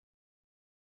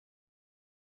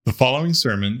The following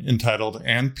sermon, entitled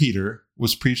And Peter,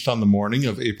 was preached on the morning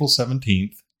of April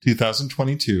 17th,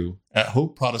 2022, at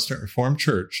Hope Protestant Reformed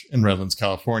Church in Redlands,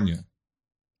 California.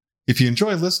 If you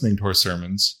enjoy listening to our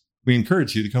sermons, we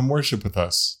encourage you to come worship with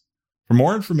us. For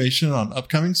more information on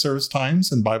upcoming service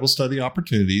times and Bible study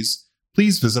opportunities,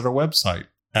 please visit our website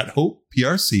at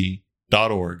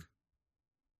hopeprc.org.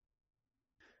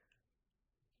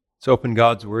 Let's open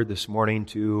God's Word this morning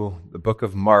to the book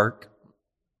of Mark,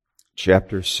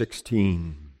 chapter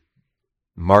 16.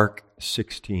 Mark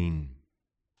 16.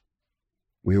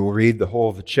 We will read the whole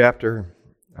of the chapter.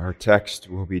 Our text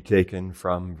will be taken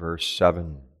from verse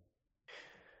 7.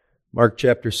 Mark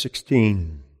chapter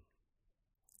 16.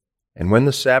 And when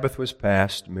the Sabbath was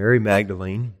past, Mary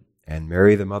Magdalene and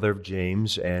Mary the mother of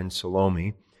James and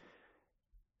Salome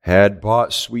had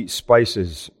bought sweet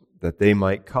spices that they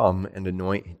might come and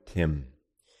anoint him.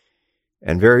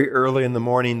 And very early in the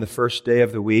morning, the first day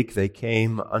of the week, they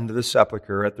came unto the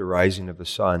sepulchre at the rising of the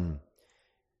sun.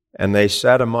 And they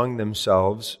said among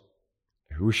themselves,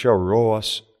 Who shall roll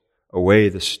us away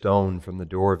the stone from the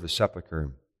door of the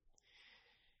sepulchre?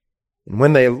 And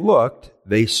when they looked,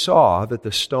 they saw that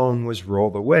the stone was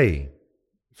rolled away,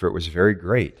 for it was very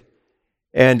great.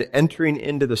 And entering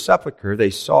into the sepulchre,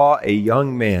 they saw a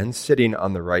young man sitting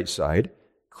on the right side,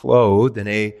 clothed in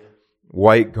a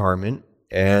white garment,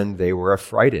 and they were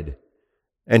affrighted.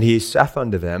 And he saith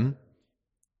unto them,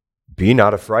 Be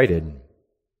not affrighted.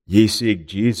 Ye seek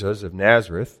Jesus of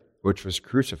Nazareth, which was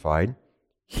crucified.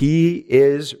 He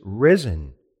is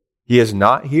risen. He is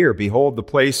not here. Behold the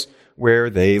place where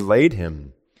they laid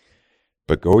him.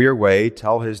 But go your way,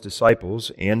 tell his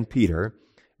disciples and Peter,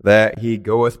 that he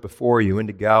goeth before you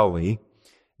into Galilee.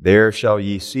 There shall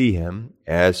ye see him,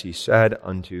 as he said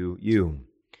unto you.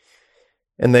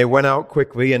 And they went out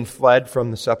quickly and fled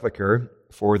from the sepulchre,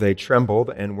 for they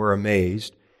trembled and were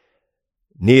amazed.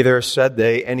 Neither said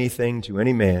they anything to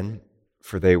any man,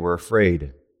 for they were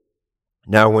afraid.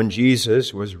 Now when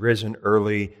Jesus was risen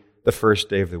early the first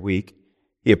day of the week,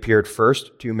 he appeared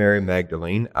first to Mary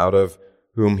Magdalene, out of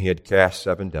whom he had cast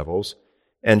 7 devils.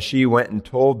 And she went and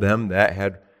told them that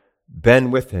had been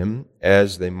with him,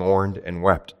 as they mourned and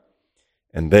wept.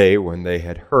 And they, when they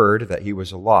had heard that he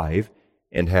was alive,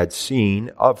 and had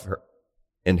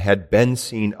been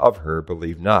seen of her,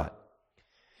 believed not.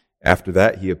 After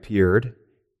that he appeared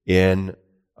in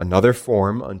another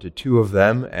form unto 2 of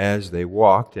them as they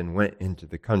walked and went into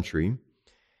the country.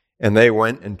 And they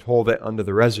went and told it unto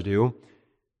the residue,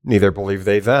 neither believed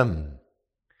they them.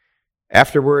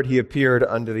 Afterward he appeared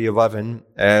unto the 11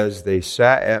 as they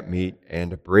sat at meat,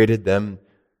 and upbraided them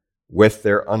with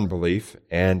their unbelief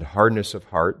and hardness of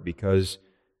heart, because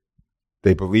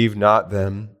they believed not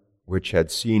them which had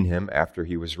seen him after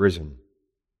he was risen.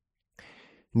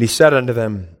 And he said unto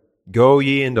them, Go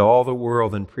ye into all the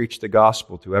world, and preach the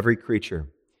gospel to every creature.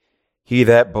 He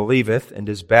that believeth and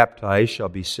is baptized shall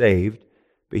be saved,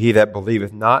 but he that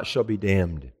believeth not shall be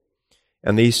damned.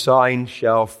 And these signs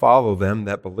shall follow them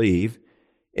that believe.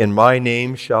 In my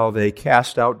name shall they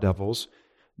cast out devils,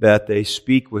 that they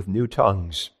speak with new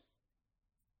tongues.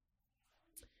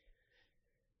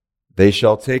 They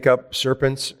shall take up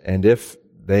serpents, and if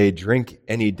they drink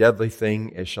any deadly thing,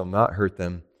 it shall not hurt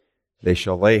them. They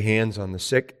shall lay hands on the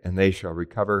sick, and they shall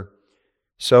recover.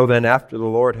 So then, after the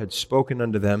Lord had spoken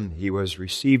unto them, he was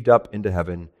received up into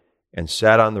heaven, and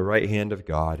sat on the right hand of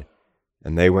God.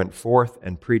 And they went forth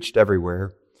and preached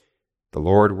everywhere, the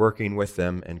Lord working with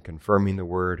them and confirming the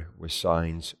word with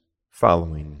signs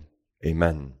following.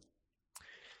 Amen.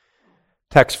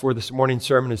 Text for this morning's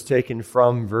sermon is taken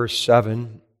from verse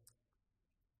 7.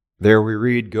 There we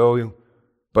read, Go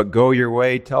your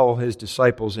way, tell his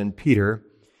disciples and Peter,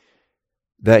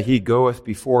 that he goeth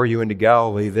before you into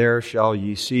Galilee. There shall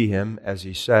ye see him, as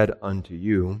he said unto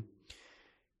you.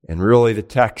 And really the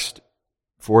text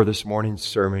for this morning's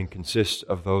sermon consists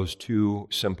of those 2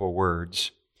 simple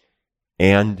words,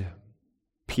 and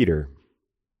Peter.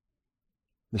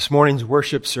 This morning's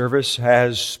worship service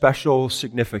has special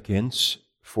significance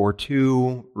for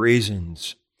 2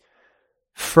 reasons.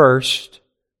 First,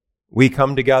 we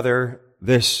come together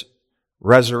this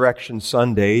Resurrection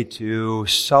Sunday to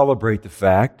celebrate the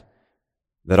fact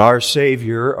that our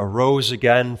Savior arose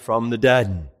again from the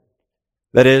dead.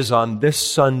 That is, on this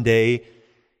Sunday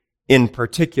in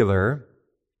particular,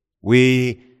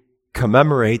 we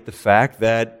commemorate the fact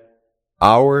that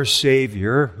our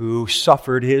Savior, who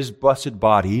suffered his blessed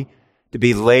body to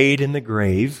be laid in the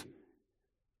grave,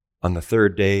 on the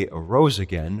 3rd day arose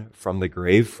again from the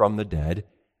grave, from the dead,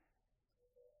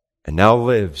 and now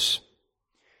lives.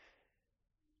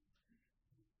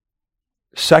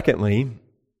 Secondly,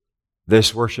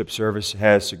 this worship service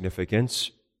has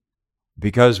significance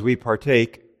because we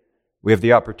have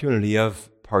the opportunity of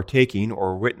partaking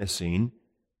or witnessing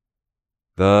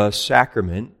the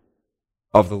sacrament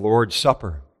of the Lord's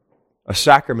Supper, a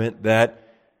sacrament that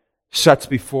sets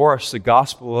before us the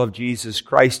gospel of Jesus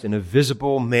Christ in a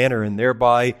visible manner and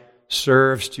thereby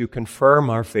serves to confirm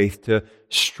our faith, to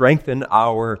strengthen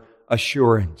our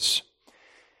assurance.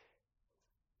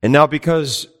 And now,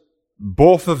 because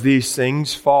both of these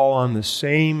things fall on the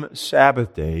same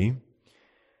Sabbath day,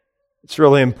 it's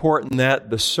really important that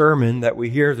the sermon that we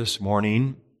hear this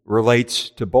morning relates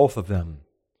to both of them.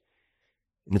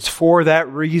 And it's for that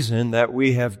reason that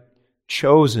we have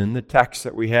chosen the text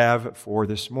that we have for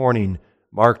this morning,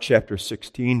 Mark chapter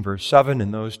 16, verse 7,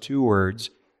 and those two words,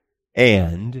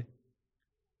 and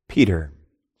Peter.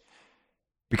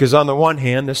 Because on the one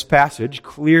hand, this passage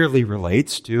clearly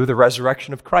relates to the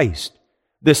resurrection of Christ.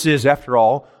 This is, after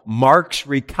all, Mark's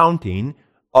recounting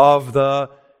of the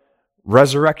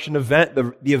resurrection event,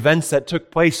 the events that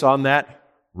took place on that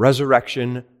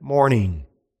resurrection morning.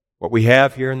 What we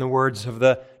have here in the words of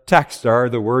the text are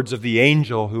the words of the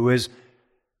angel who is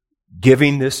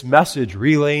giving this message,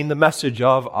 relaying the message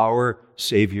of our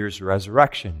Savior's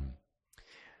resurrection.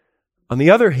 On the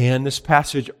other hand, this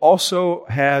passage also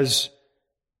has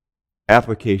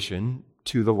application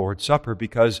to the Lord's Supper,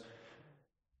 because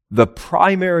the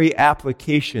primary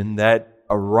application that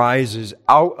arises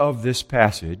out of this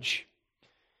passage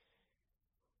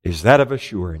is that of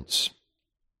assurance.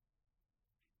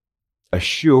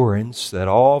 Assurance that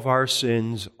all of our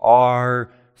sins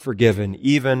are forgiven,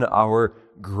 even our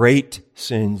great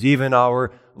sins, even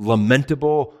our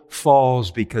lamentable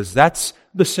falls, because that's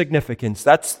the significance,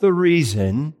 that's the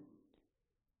reason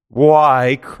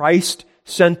why Christ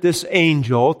sent this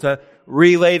angel to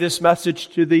relay this message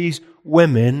to these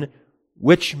women,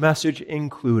 which message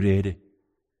included,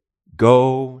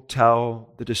 "Go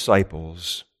tell the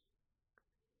disciples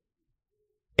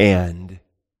and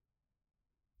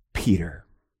Peter."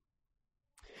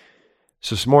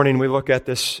 So this morning we look at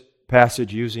this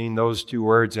passage using those two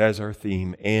words as our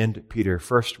theme, and Peter.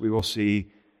 First, we will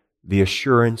see the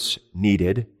assurance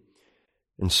needed,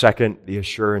 and second, the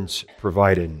assurance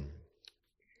provided.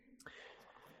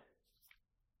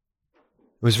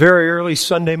 It was very early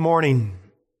Sunday morning,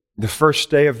 the first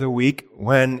day of the week,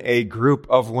 when a group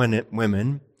of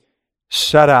women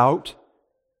set out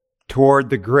toward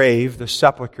the grave, the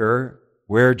sepulcher,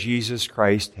 where Jesus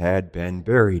Christ had been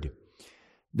buried.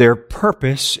 Their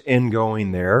purpose in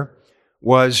going there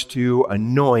was to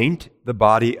anoint the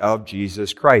body of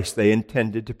Jesus Christ. They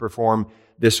intended to perform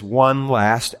this one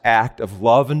last act of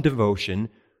love and devotion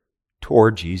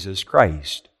toward Jesus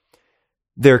Christ.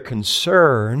 Their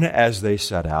concern as they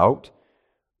set out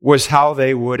was how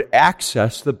they would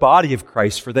access the body of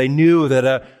Christ, for they knew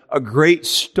that a great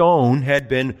stone had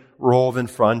been rolled in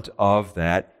front of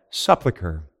that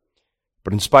sepulcher.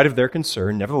 But in spite of their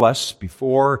concern, nevertheless,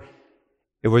 before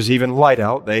it was even light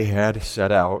out, they had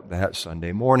set out that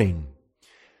Sunday morning.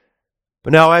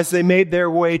 But now as they made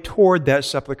their way toward that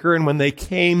sepulcher, and when they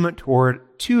came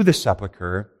to the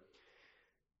sepulcher,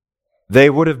 they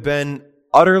would have been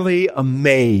utterly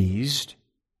amazed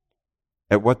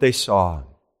at what they saw.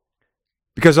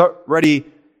 Because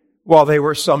already, while they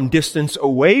were some distance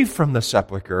away from the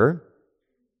sepulcher,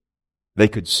 they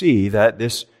could see that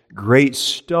this great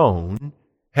stone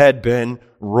had been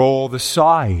rolled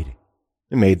aside.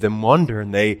 It made them wonder,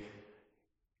 and they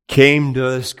came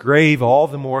to this grave all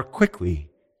the more quickly.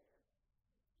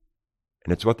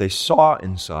 And it's what they saw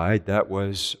inside that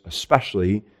was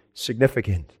especially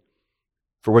significant.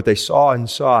 For what they saw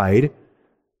inside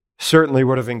certainly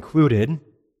would have included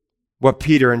what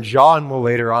Peter and John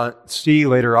will see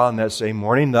later on that same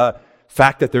morning, the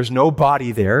fact that there's no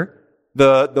body there,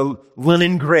 the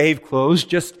linen grave clothes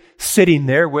just sitting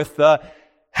there with the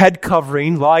head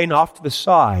covering lying off to the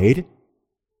side.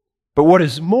 But what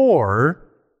is more,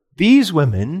 these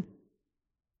women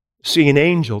see an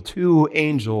angel, two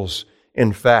angels,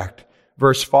 in fact.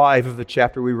 Verse 5 of the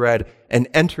chapter we read, "And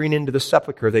entering into the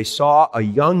sepulchre, they saw a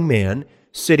young man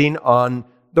sitting on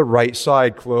the right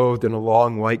side, clothed in a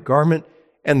long white garment,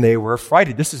 and they were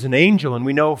affrighted." This is an angel, and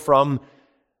we know from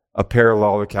a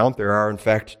parallel account there are, in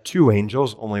fact, two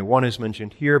angels. Only one is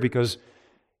mentioned here because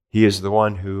he is the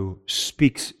one who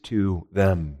speaks to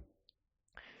them.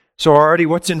 So already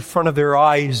what's in front of their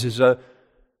eyes is an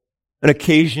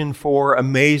occasion for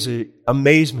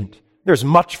amazement. There's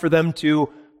much for them to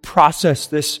process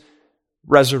this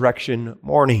resurrection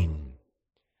morning.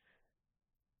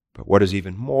 But what is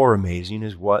even more amazing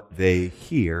is what they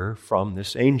hear from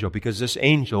this angel, because this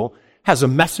angel has a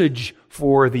message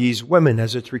for these women,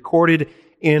 as it's recorded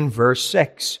in verse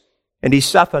 6. "And he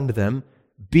saith unto them,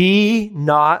 Be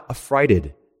not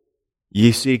affrighted.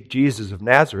 Ye seek Jesus of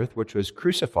Nazareth, which was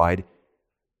crucified.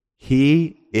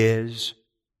 He is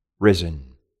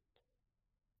risen.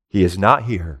 He is not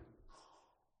here.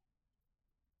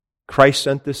 Christ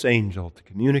sent this angel to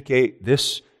communicate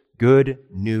this good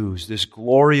news, this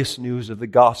glorious news of the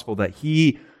gospel, that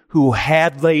he who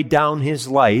had laid down his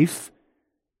life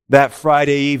that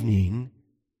Friday evening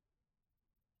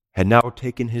had now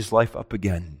taken his life up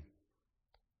again.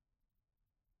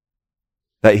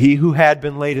 That he who had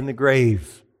been laid in the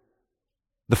grave,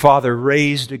 the Father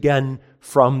raised again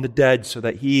from the dead so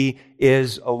that he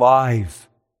is alive.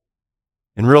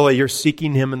 And really, you're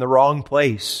seeking him in the wrong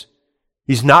place.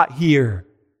 He's not here,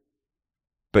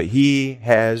 but he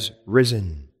has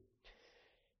risen.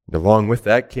 And along with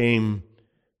that came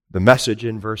the message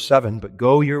in verse 7, but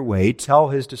go your way, tell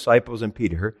his disciples and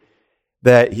Peter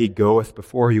that he goeth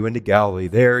before you into Galilee.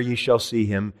 There ye shall see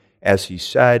him, as he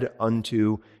said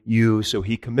unto you. So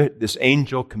this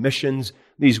angel commissions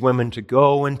these women to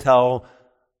go and tell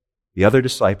the other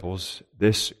disciples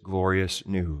this glorious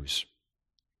news.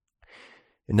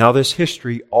 And now this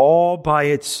history all by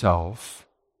itself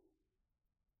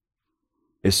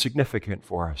is significant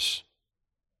for us,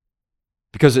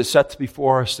 because it sets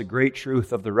before us the great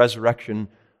truth of the resurrection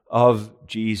of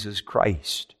Jesus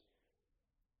Christ.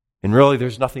 And really,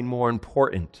 there's nothing more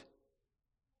important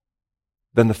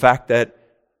than the fact that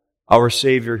our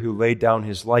Savior, who laid down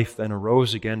his life, then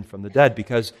arose again from the dead,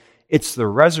 because it's the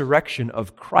resurrection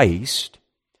of Christ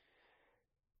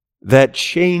that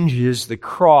changes the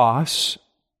cross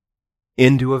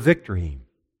into a victory.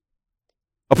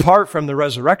 Apart from the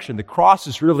resurrection, the cross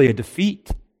is really a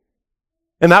defeat.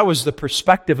 And that was the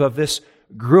perspective of this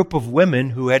group of women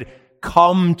who had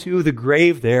come to the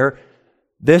grave there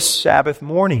this Sabbath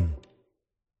morning.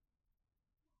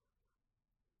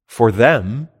 For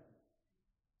them,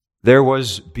 there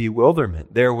was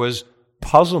bewilderment. There was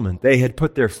puzzlement. They had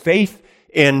put their faith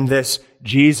in this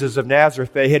Jesus of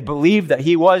Nazareth. They had believed that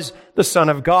he was the Son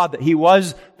of God, that he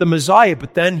was the Messiah,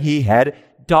 but then he had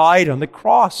died on the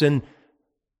cross. And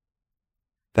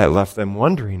that left them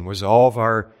wondering, was all of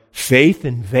our faith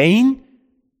in vain?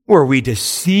 Were we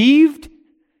deceived?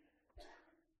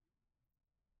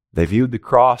 They viewed the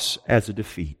cross as a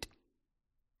defeat.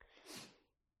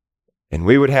 And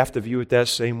we would have to view it that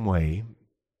same way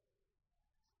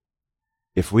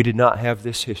if we did not have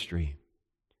this history.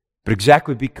 But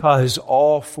exactly because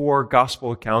all four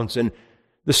gospel accounts and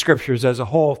the scriptures as a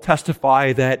whole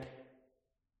testify that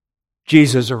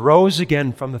Jesus arose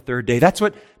again from the third day, that's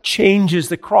what changes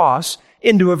the cross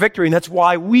into a victory. And that's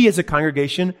why we as a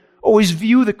congregation always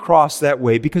view the cross that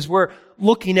way, because we're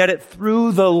looking at it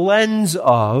through the lens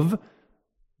of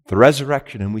the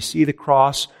resurrection, and we see the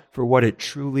cross for what it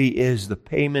truly is, the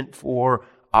payment for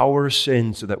our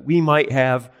sins so that we might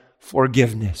have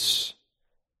forgiveness.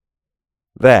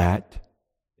 That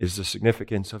is the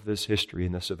significance of this history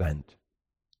and this event.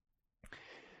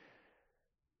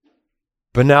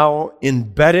 But now,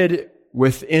 embedded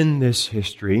within this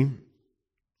history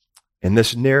and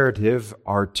this narrative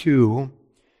are two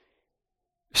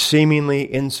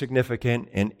seemingly insignificant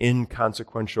and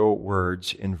inconsequential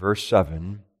words in verse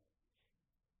 7.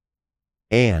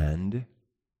 And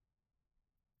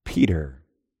Peter.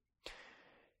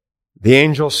 The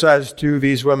angel says to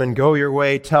these women, go your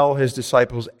way, tell his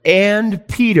disciples and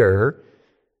Peter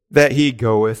that he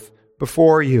goeth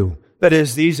before you. That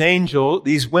is,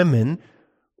 these women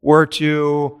were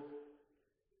to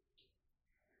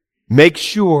make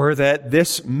sure that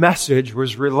this message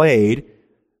was relayed,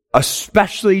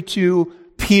 especially to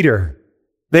Peter.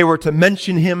 They were to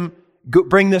mention him,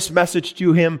 bring this message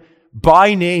to him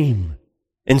by name,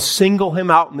 and single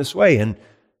him out in this way. And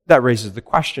that raises the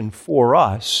question for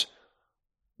us,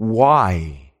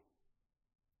 why?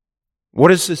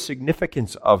 What is the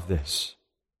significance of this?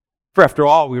 For after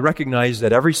all, we recognize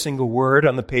that every single word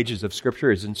on the pages of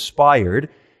Scripture is inspired,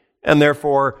 and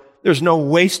therefore there's no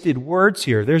wasted words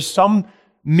here. There's some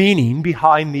meaning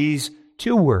behind these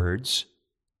two words,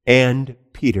 and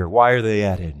Peter. Why are they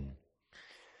added?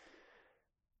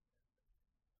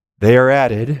 They are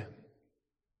added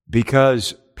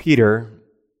because Peter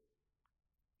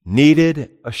needed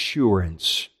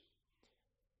assurance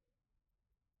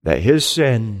that his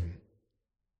sin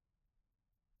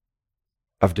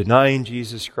of denying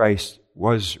Jesus Christ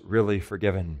was really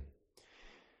forgiven.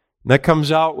 And that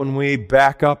comes out when we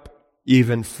back up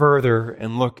even further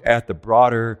and look at the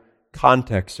broader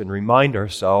context and remind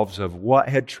ourselves of what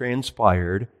had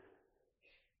transpired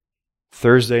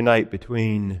Thursday night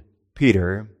between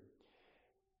Peter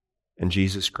and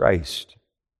Jesus Christ.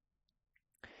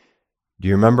 Do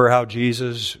you remember how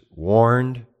Jesus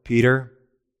warned Peter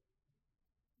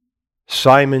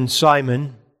Simon,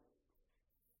 Simon,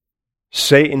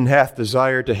 Satan hath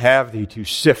desired to have thee, to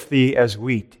sift thee as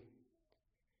wheat.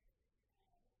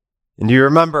 And do you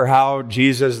remember how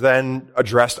Jesus then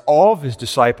addressed all of his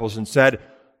disciples and said,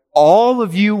 all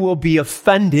of you will be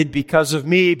offended because of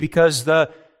me, because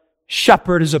the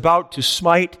shepherd is about to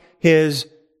smite his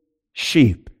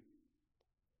sheep.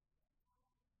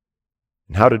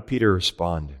 And how did Peter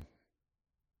respond?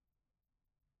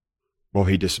 Well,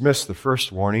 he dismissed the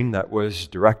first warning that was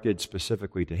directed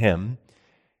specifically to him.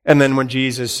 And then when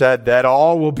Jesus said that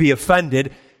all will be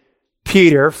offended,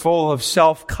 Peter, full of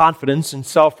self-confidence and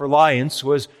self-reliance,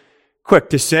 was quick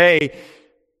to say,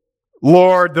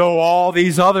 Lord, though all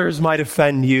these others might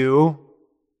offend you,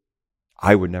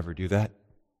 I would never do that.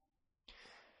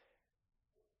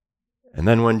 And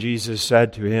then when Jesus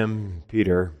said to him,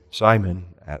 Simon,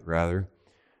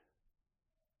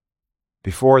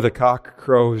 before the cock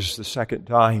crows the second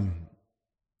time,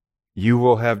 you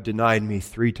will have denied me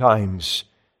 3 times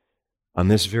on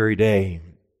this very day.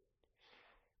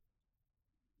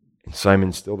 And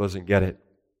Simon still doesn't get it.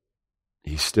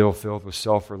 He's still filled with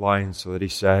self-reliance, so that he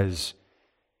says,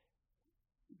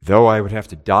 though I would have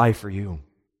to die for you,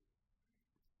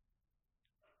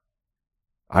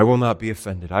 I will not be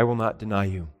offended. I will not deny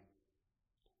you.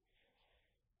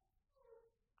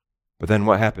 But then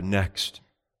what happened next?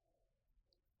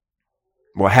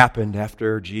 What happened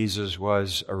after Jesus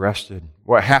was arrested?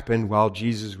 What happened while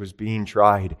Jesus was being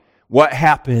tried? What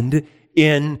happened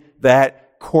in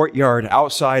that courtyard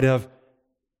outside of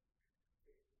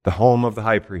the home of the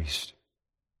high priest?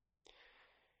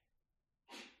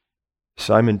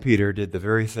 Simon Peter did the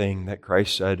very thing that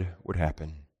Christ said would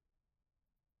happen.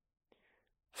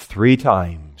 3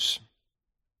 times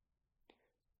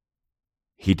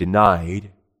he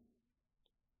denied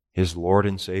his Lord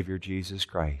and Savior Jesus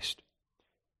Christ.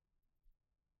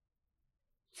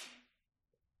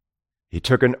 He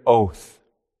took an oath.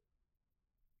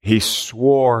 He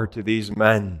swore to these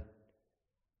men,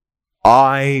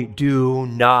 I do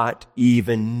not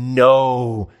even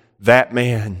know that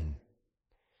man.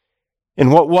 And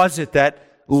what was it that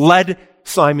led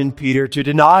Simon Peter to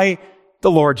deny the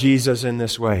Lord Jesus in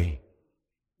this way?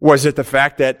 Was it the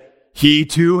fact that he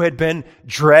too had been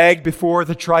dragged before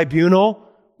the tribunal,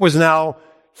 was now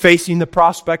facing the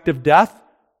prospect of death?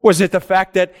 Was it the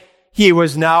fact that he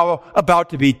was now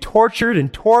about to be tortured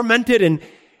and tormented, and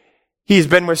he's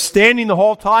been withstanding the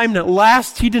whole time, and at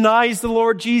last he denies the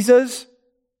Lord Jesus?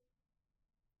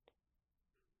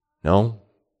 No.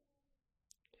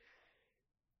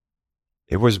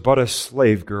 It was but a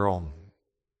slave girl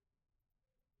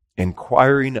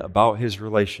inquiring about his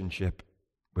relationship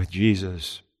with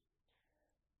Jesus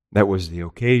that was the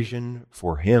occasion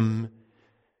for him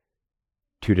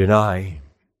to deny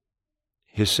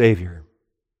his Savior.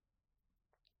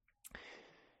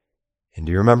 And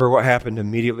do you remember what happened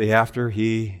immediately after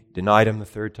he denied him the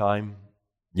 3rd time?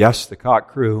 Yes, the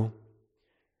cock crew.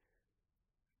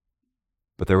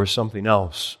 But there was something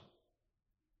else.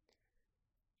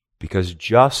 Because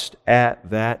just at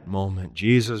that moment,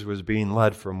 Jesus was being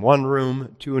led from one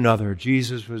room to another.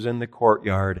 Jesus was in the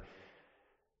courtyard.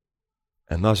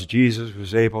 And thus Jesus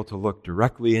was able to look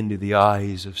directly into the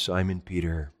eyes of Simon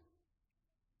Peter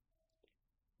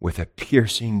with a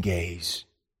piercing gaze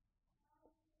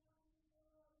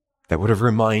that would have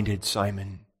reminded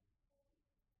Simon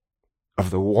of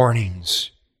the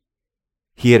warnings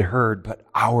he had heard but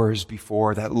hours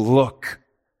before. That look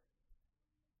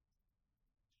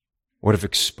would have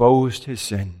exposed his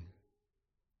sin.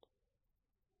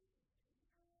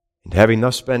 And having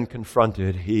thus been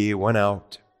confronted, he went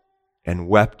out and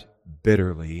wept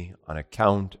bitterly on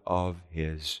account of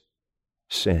his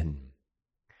sin.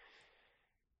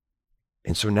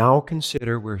 And so now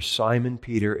consider where Simon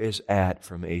Peter is at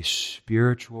from a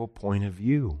spiritual point of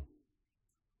view.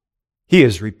 He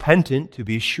is repentant, to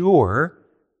be sure,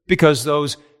 because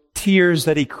those tears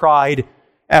that he cried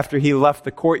after he left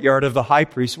the courtyard of the high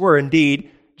priest were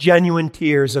indeed genuine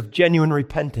tears of genuine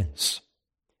repentance.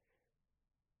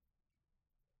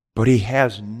 But he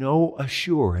has no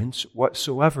assurance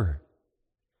whatsoever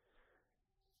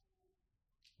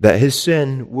that his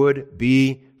sin would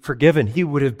be forgiven. He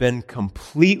would have been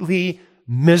completely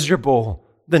miserable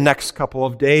the next couple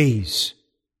of days.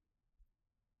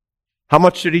 How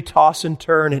much did he toss and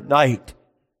turn at night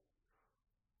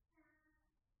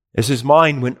as his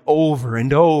mind went over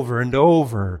and over and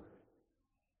over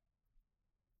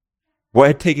what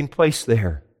had taken place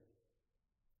there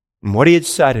and what he had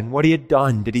said and what he had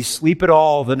done? Did he sleep at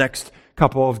all the next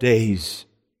couple of days?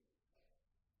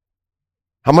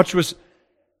 How much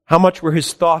were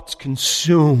his thoughts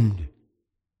consumed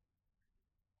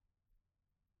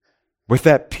with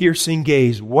that piercing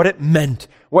gaze, what it meant,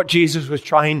 what Jesus was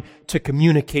trying to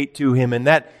communicate to him in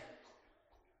that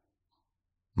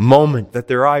moment that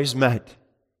their eyes met.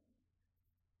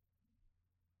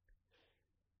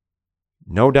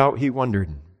 No doubt he wondered,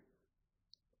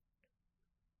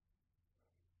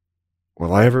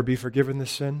 will I ever be forgiven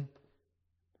this sin?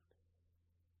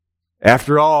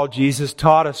 After all, Jesus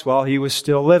taught us while he was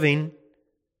still living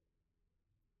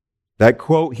that,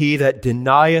 quote, he that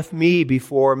denieth me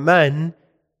before men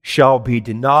shall be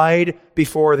denied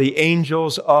before the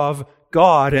angels of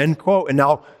God, end quote. And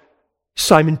now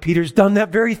Simon Peter's done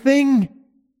that very thing.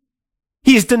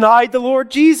 He's denied the Lord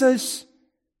Jesus.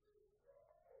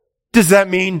 Does that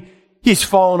mean he's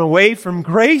fallen away from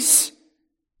grace?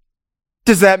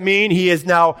 Does that mean he has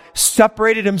now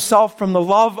separated himself from the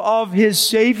love of his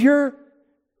Savior?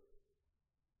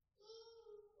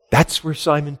 That's where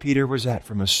Simon Peter was at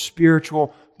from a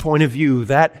spiritual point of view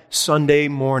that Sunday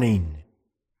morning.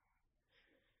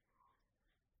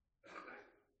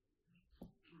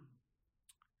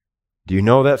 Do you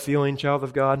know that feeling, child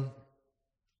of God?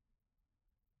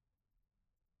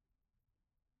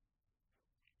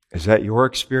 Is that your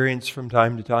experience from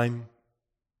time to time?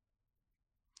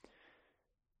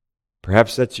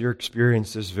 Perhaps that's your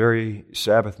experience this very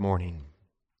Sabbath morning.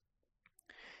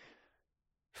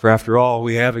 For after all,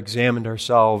 we have examined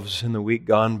ourselves in the week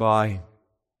gone by,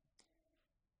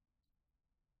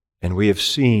 and we have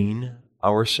seen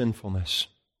our sinfulness.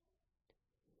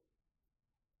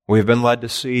 We have been led to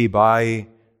see by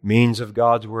means of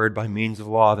God's Word, by means of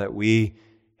law, that we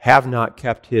have not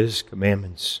kept His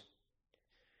commandments.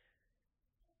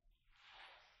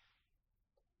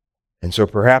 And so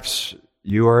perhaps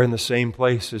you are in the same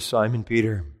place as Simon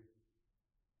Peter.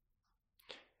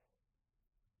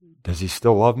 Does he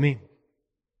still love me?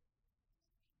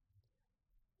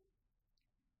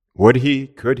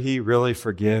 Could he really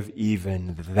forgive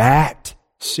even that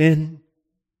sin?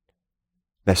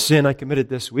 The sin I committed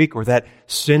this week, or that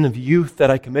sin of youth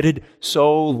that I committed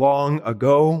so long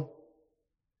ago?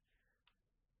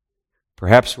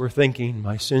 Perhaps we're thinking,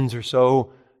 my sins are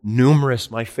so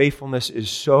numerous, my faithfulness is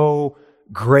so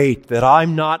great that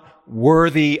I'm not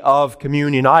worthy of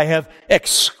communion. I have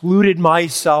excluded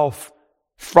myself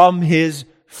from His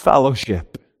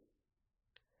fellowship.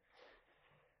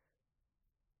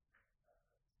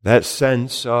 That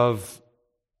sense of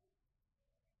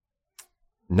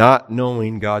not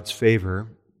knowing God's favor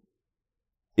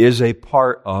is a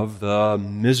part of the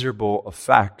miserable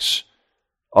effects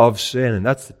of sin. And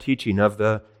that's the teaching of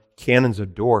the Canons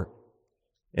of Dort.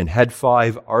 In Head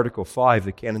 5, Article 5,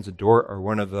 the Canons of Dort are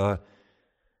one of the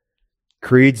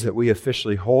creeds that we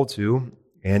officially hold to.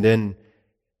 And in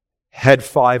Head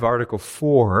 5, Article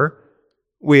 4,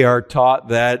 we are taught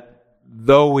that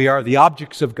though we are the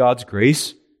objects of God's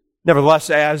grace, nevertheless,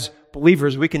 as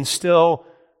believers, we can still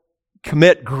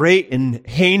commit great and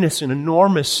heinous and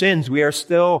enormous sins. We are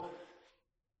still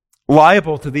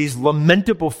liable to these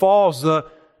lamentable falls. The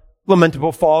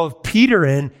lamentable fall of Peter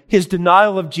and his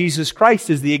denial of Jesus Christ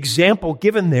is the example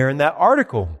given there in that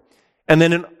article. And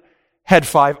then in Head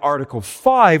 5, Article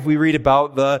 5, we read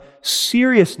about the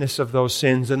seriousness of those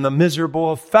sins and the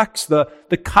miserable effects, the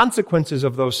consequences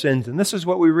of those sins. And this is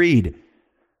what we read.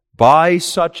 By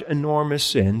such enormous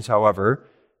sins, however,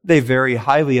 they very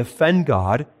highly offend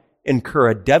God, incur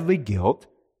a deadly guilt,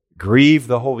 grieve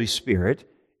the Holy Spirit,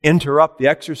 interrupt the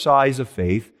exercise of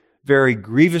faith, very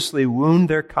grievously wound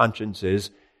their consciences,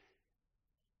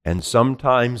 and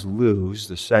sometimes lose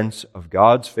the sense of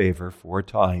God's favor for a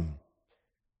time,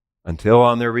 until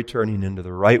on their returning into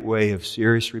the right way of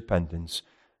serious repentance,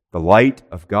 the light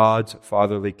of God's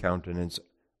fatherly countenance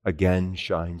again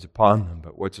shines upon them.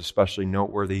 But what's especially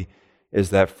noteworthy is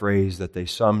that phrase that they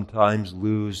sometimes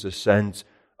lose the sense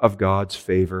of God's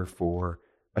favor for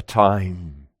a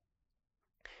time.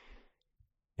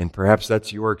 And perhaps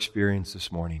that's your experience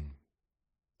this morning.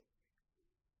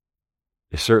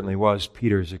 It certainly was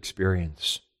Peter's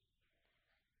experience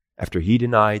after he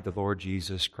denied the Lord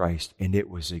Jesus Christ. And it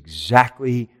was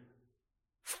exactly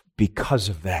because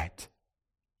of that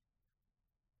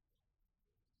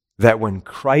when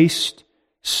Christ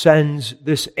sends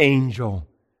this angel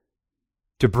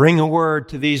to bring a word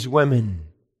to these women,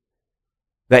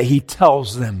 that He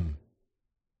tells them,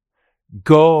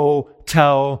 go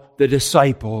tell the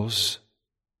disciples.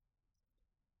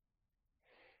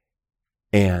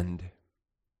 And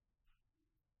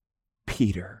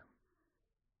Peter.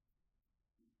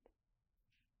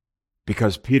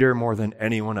 Because Peter, more than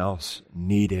anyone else,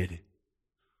 needed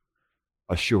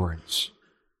assurance.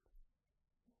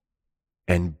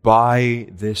 And by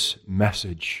this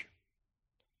message,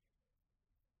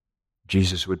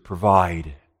 Jesus would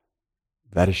provide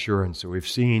that assurance. So we've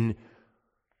seen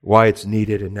why it's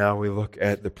needed, and now we look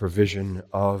at the provision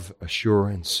of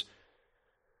assurance.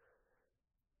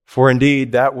 For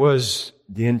indeed, that was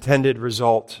the intended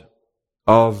result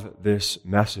of this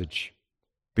message.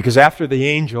 Because after the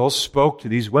angels spoke to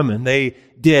these women, they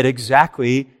did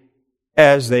exactly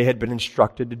as they had been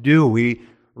instructed to do. We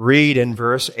read in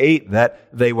verse 8 that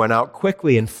they went out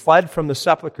quickly and fled from the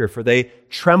sepulchre, for they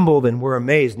trembled and were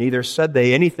amazed. Neither said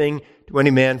they anything to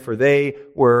any man, for they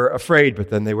were afraid. But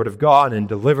then they would have gone and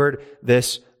delivered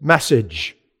this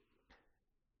message.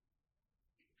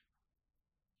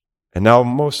 And now,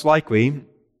 most likely,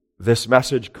 this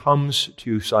message comes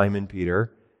to Simon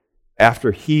Peter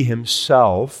after he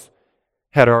himself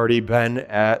had already been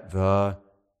at the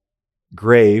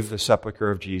grave, the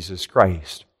sepulchre of Jesus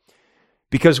Christ.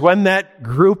 Because when that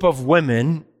group of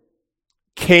women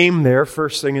came there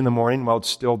first thing in the morning while it's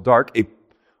still dark,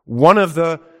 one of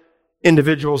the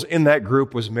individuals in that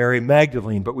group was Mary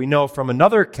Magdalene. But we know from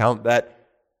another account that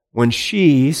when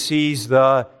she sees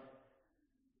the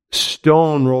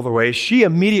stone rolled away, she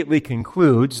immediately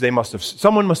concludes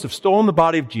someone must have stolen the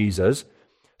body of Jesus.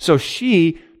 So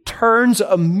she turns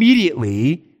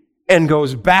immediately and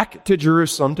goes back to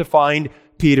Jerusalem to find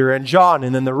Peter and John.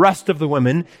 And then the rest of the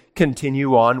women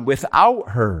continue on without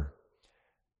her.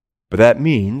 But that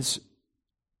means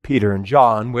Peter and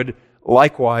John would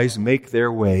likewise make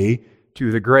their way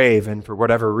to the grave. And for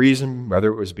whatever reason, whether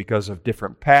it was because of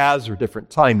different paths or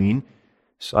different timing,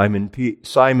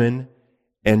 Simon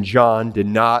and John did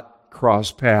not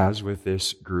cross paths with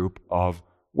this group of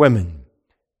women.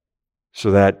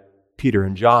 So that Peter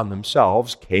and John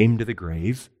themselves came to the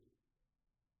grave,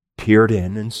 peered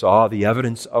in, and saw the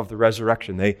evidence of the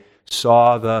resurrection. They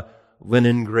saw the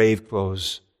linen grave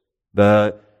clothes,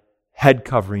 the head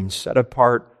covering set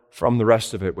apart from the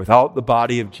rest of it, without the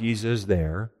body of Jesus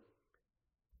there.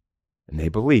 And they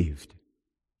believed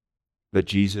that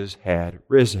Jesus had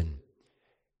risen.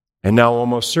 And now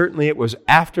almost certainly it was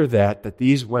after that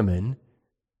these women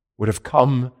would have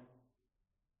come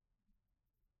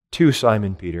to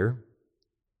Simon Peter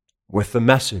with the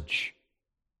message,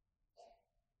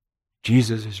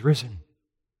 Jesus is risen.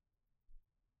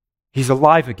 He's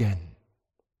alive again.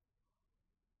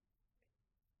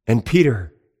 And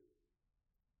Peter,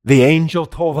 the angel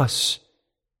told us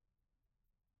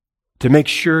to make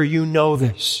sure you know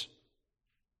this.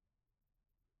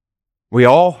 We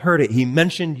all heard it. He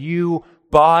mentioned you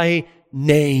by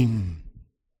name.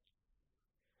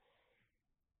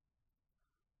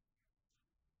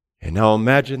 And now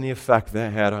imagine the effect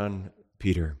that had on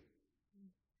Peter.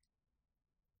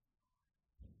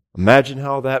 Imagine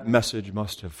how that message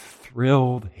must have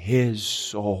thrilled his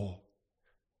soul.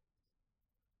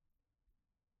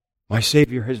 My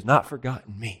Savior has not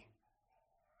forgotten me.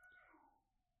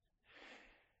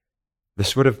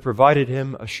 This would have provided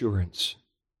him assurance,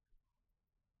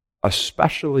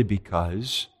 especially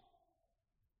because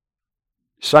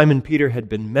Simon Peter had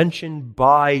been mentioned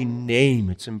by name.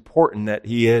 It's important that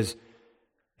his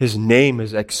name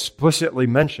is explicitly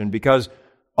mentioned, because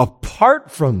apart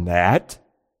from that,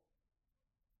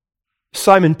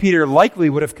 Simon Peter likely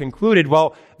would have concluded,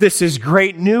 well, this is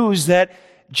great news that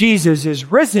Jesus is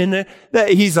risen, that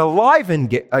he's alive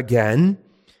again.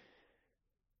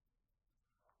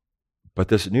 But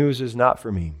this news is not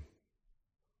for me.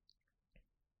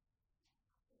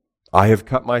 I have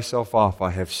cut myself off.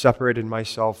 I have separated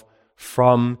myself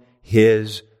from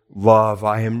his love.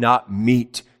 I am not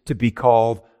meet to be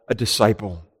called a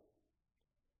disciple.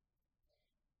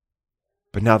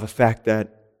 But now the fact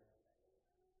that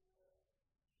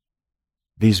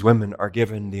these women are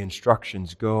given the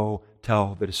instructions, go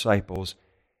tell the disciples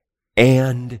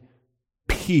and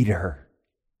Peter.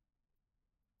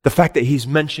 The fact that he's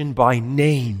mentioned by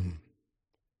name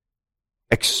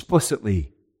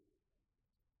explicitly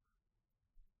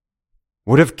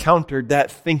would have countered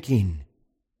that thinking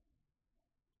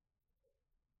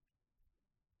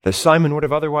that Simon would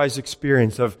have otherwise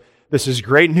experienced of, this is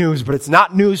great news, but it's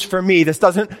not news for me. This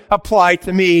doesn't apply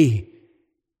to me.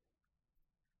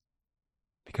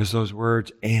 Because those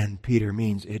words, and Peter,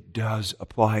 means it does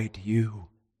apply to you.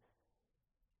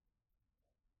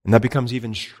 And that becomes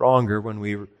even stronger when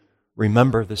we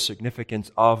remember the significance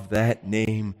of that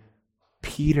name,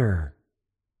 Peter.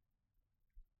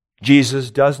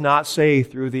 Jesus does not say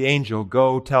through the angel,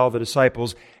 go tell the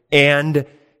disciples and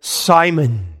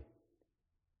Simon.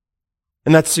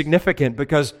 And that's significant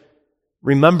because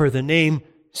remember, the name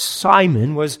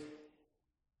Simon was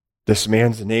this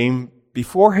man's name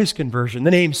before his conversion.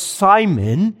 The name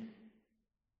Simon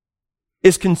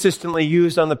is consistently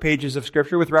used on the pages of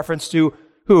Scripture with reference to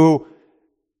who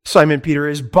Simon Peter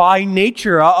is by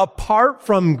nature apart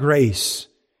from grace.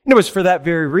 And it was for that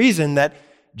very reason that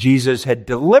Jesus had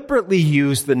deliberately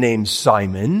used the name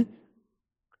Simon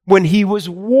when he was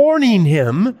warning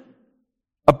him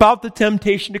about the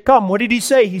temptation to come. What did he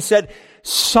say? He said,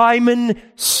 Simon,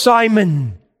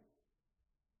 Simon.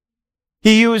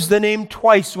 He used the name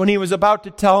twice when he was about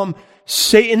to tell him,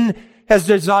 Satan has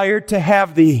desired to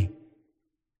have thee,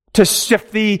 to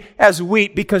sift thee as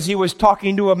wheat, because he was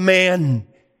talking to a man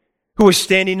who was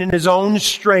standing in his own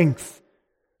strength,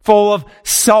 full of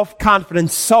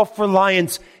self-confidence,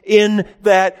 self-reliance in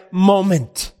that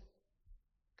moment.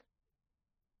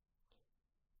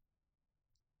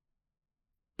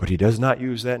 But he does not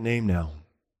use that name now,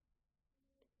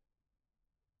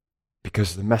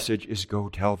 because the message is go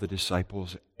tell the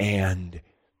disciples and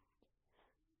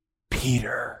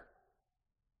Peter.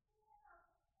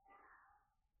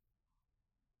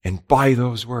 And by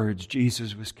those words,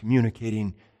 Jesus was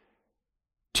communicating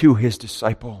to his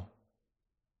disciple,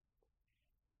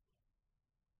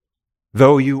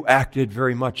 though you acted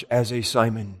very much as a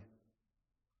Simon,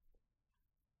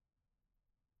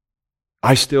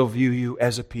 I still view you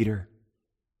as a Peter.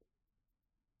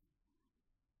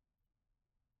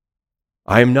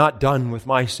 I am not done with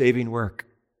my saving work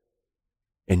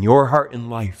in your heart and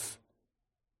life,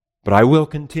 but I will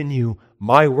continue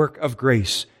my work of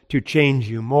grace to change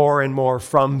you more and more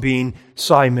from being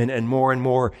Simon and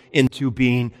more into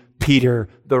being Peter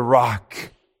the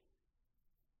rock.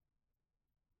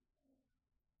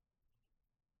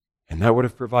 And that would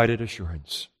have provided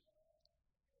assurance.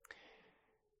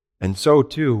 And so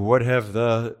too would have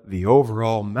the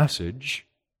overall message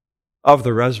of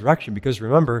the resurrection, because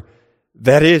remember,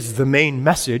 that is the main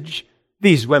message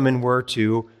these women were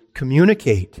to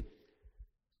communicate.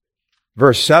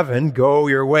 Verse 7, go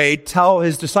your way, tell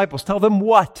his disciples. Tell them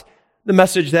what? The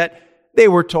message that they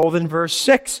were told in verse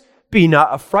 6. Be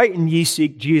not affrighted, ye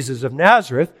seek Jesus of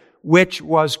Nazareth, which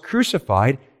was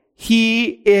crucified. He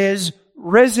is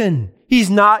risen. He's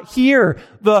not here.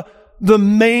 The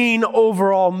main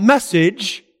overall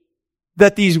message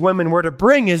that these women were to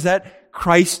bring is that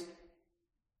Christ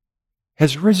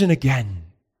has risen again.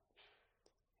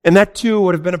 And that too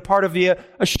would have been a part of the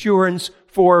assurance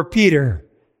for Peter.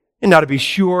 And now to be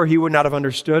sure, he would not have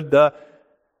understood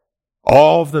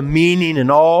all of the meaning and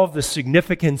all of the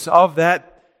significance of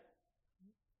that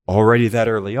already that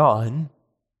early on.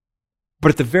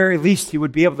 But at the very least, he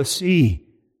would be able to see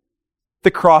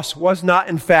the cross was not,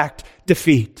 in fact,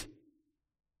 defeat.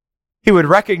 He would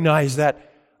recognize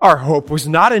that our hope was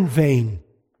not in vain,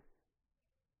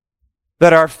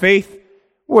 that our faith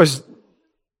was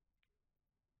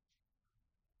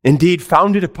indeed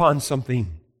founded upon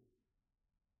something.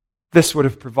 This would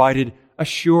have provided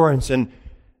assurance, and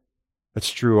that's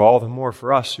true all the more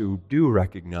for us who do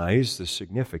recognize the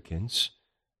significance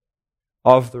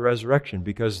of the resurrection,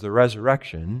 because the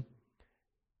resurrection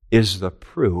is the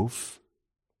proof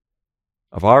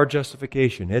of our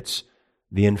justification. It's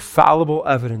the infallible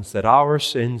evidence that our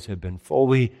sins have been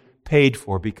fully paid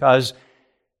for, because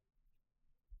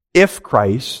if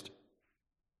Christ,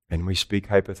 and we speak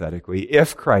hypothetically,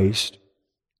 if Christ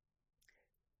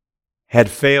had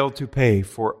failed to pay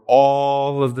for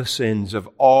all of the sins of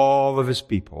all of his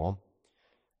people,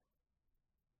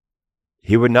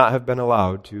 he would not have been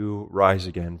allowed to rise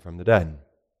again from the dead.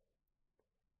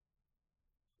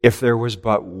 If there was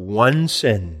but one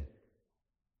sin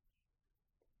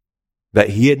that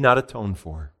he had not atoned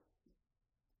for,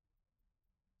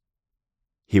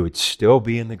 he would still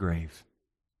be in the grave.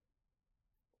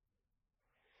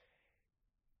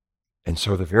 And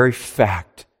so the very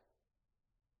fact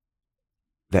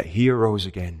that he arose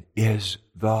again is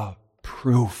the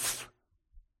proof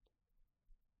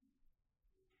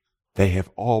they have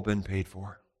all been paid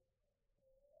for.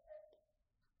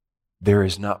 There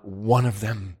is not one of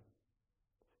them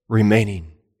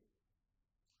remaining.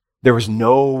 There was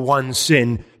no one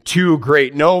sin too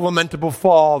great, no lamentable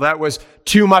fall that was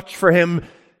too much for him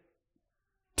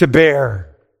to bear.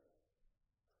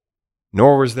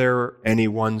 Nor was there any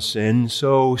one sin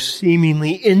so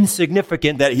seemingly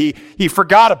insignificant that he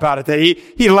forgot about it, that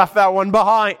he left that one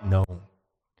behind. No.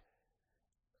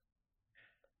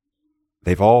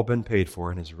 They've all been paid for,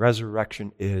 and his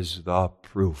resurrection is the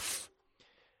proof.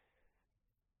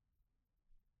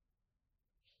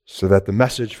 So that the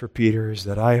message for Peter is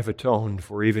that I have atoned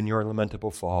for even your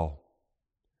lamentable fall.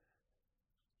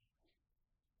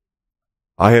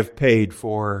 I have paid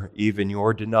for even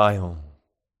your denial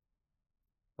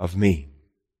of me.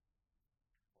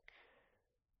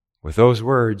 With those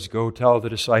words, go tell the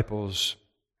disciples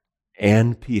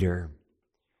and Peter,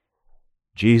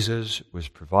 Jesus was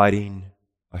providing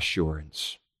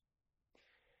assurance.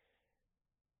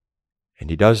 And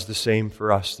He does the same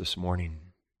for us this morning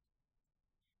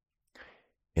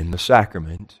in the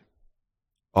sacrament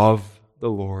of the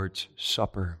Lord's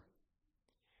Supper.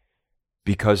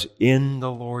 Because in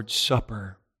the Lord's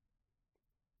Supper,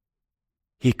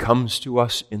 He comes to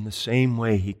us in the same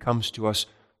way. He comes to us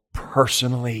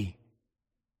personally,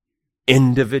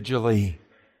 individually,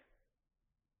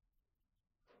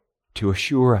 to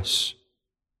assure us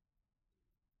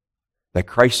that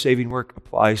Christ's saving work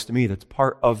applies to me. That's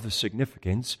part of the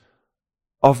significance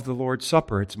of the Lord's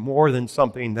Supper. It's more than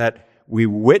something that we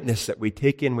witness, that we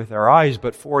take in with our eyes,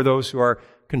 but for those who are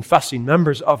confessing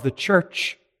members of the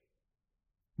church,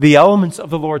 the elements of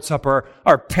the Lord's Supper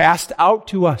are passed out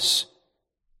to us.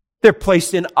 They're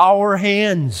placed in our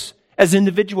hands as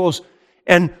individuals,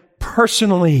 and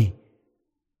personally,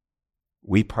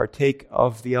 we partake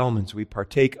of the elements. We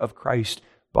partake of Christ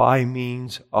by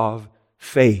means of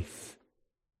faith,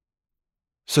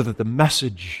 so that the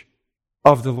message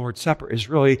of the Lord's Supper is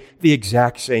really the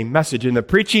exact same message. In the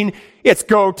preaching, it's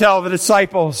go tell the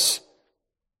disciples.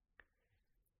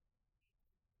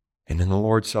 And in the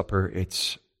Lord's Supper,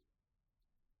 it's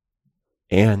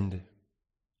and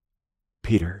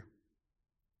Peter.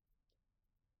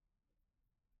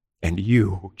 And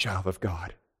you, child of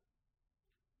God.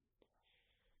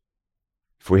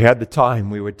 If we had the time,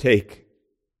 we would take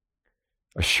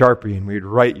a Sharpie and we'd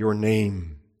write your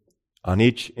name on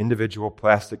each individual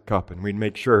plastic cup, and we'd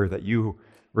make sure that you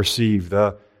received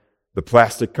the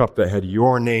plastic cup that had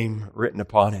your name written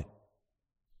upon it,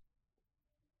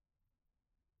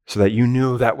 so that you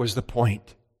knew that was the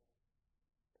point,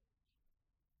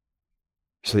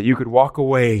 so that you could walk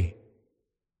away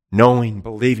knowing,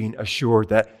 believing, assured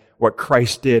that what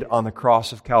Christ did on the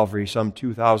cross of Calvary some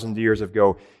 2,000 years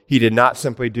ago, He did not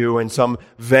simply do in some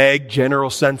vague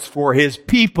general sense for His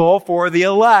people, for the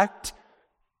elect,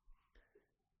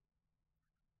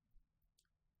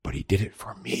 but He did it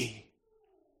for me.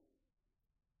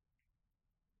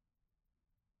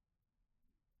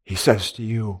 He says to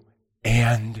you,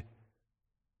 and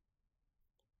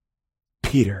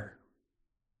Peter.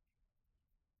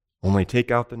 Only take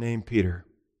out the name Peter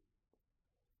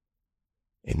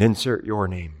and insert your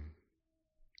name.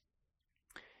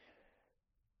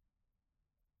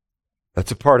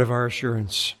 That's a part of our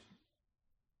assurance.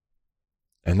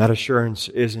 And that assurance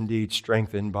is indeed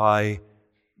strengthened by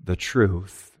the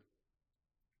truth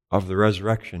of the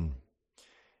resurrection.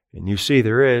 And you see,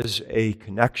 there is a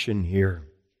connection here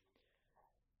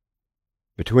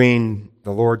between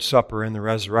the Lord's Supper and the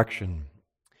resurrection.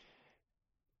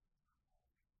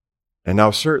 And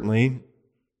now certainly,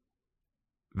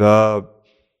 the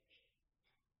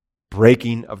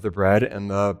breaking of the bread and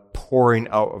the pouring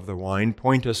out of the wine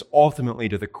point us ultimately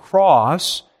to the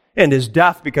cross and His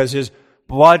death, because His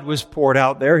blood was poured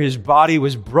out there, His body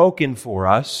was broken for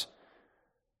us.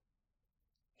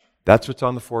 That's what's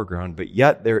on the foreground, but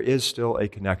yet there is still a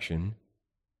connection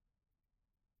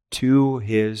to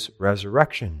His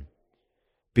resurrection.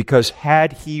 Because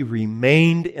had He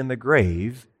remained in the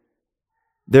grave,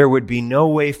 there would be no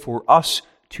way for us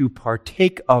to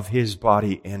partake of His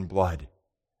body and blood.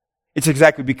 It's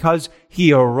exactly because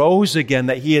He arose again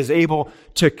that He is able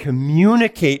to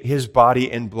communicate His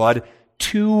body and blood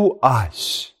to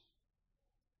us.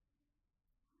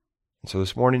 And so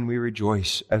this morning we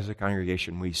rejoice as a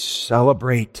congregation. We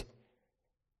celebrate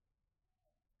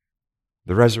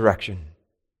the resurrection,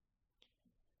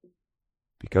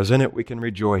 because in it we can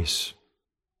rejoice.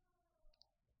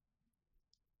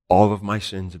 All of my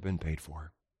sins have been paid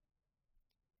for.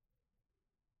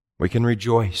 We can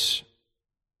rejoice.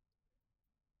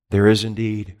 There is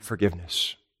indeed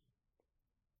forgiveness.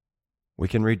 We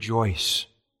can rejoice,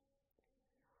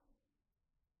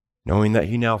 knowing that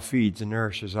He now feeds and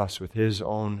nourishes us with His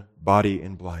own body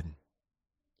and blood.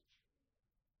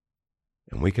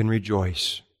 And we can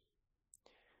rejoice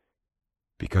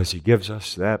because He gives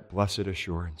us that blessed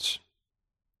assurance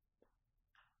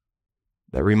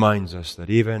that reminds us that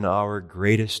even our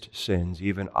greatest sins,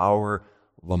 even our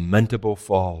lamentable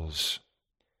falls,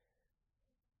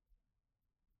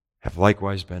 have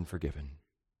likewise been forgiven.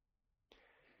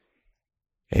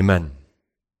 Amen.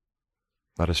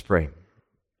 Let us pray.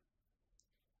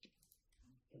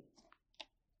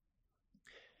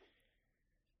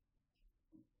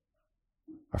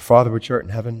 Our Father which art in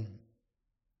heaven,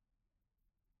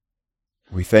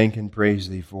 we thank and praise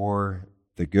Thee for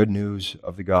the good news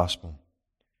of the gospel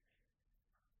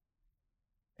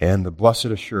and the blessed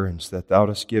assurance that Thou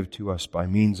dost give to us by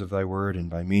means of Thy word and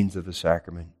by means of the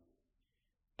sacrament.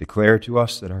 Declare to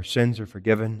us that our sins are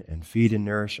forgiven and feed and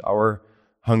nourish our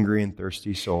hungry and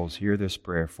thirsty souls. Hear this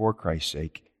prayer for Christ's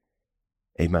sake.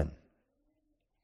 Amen.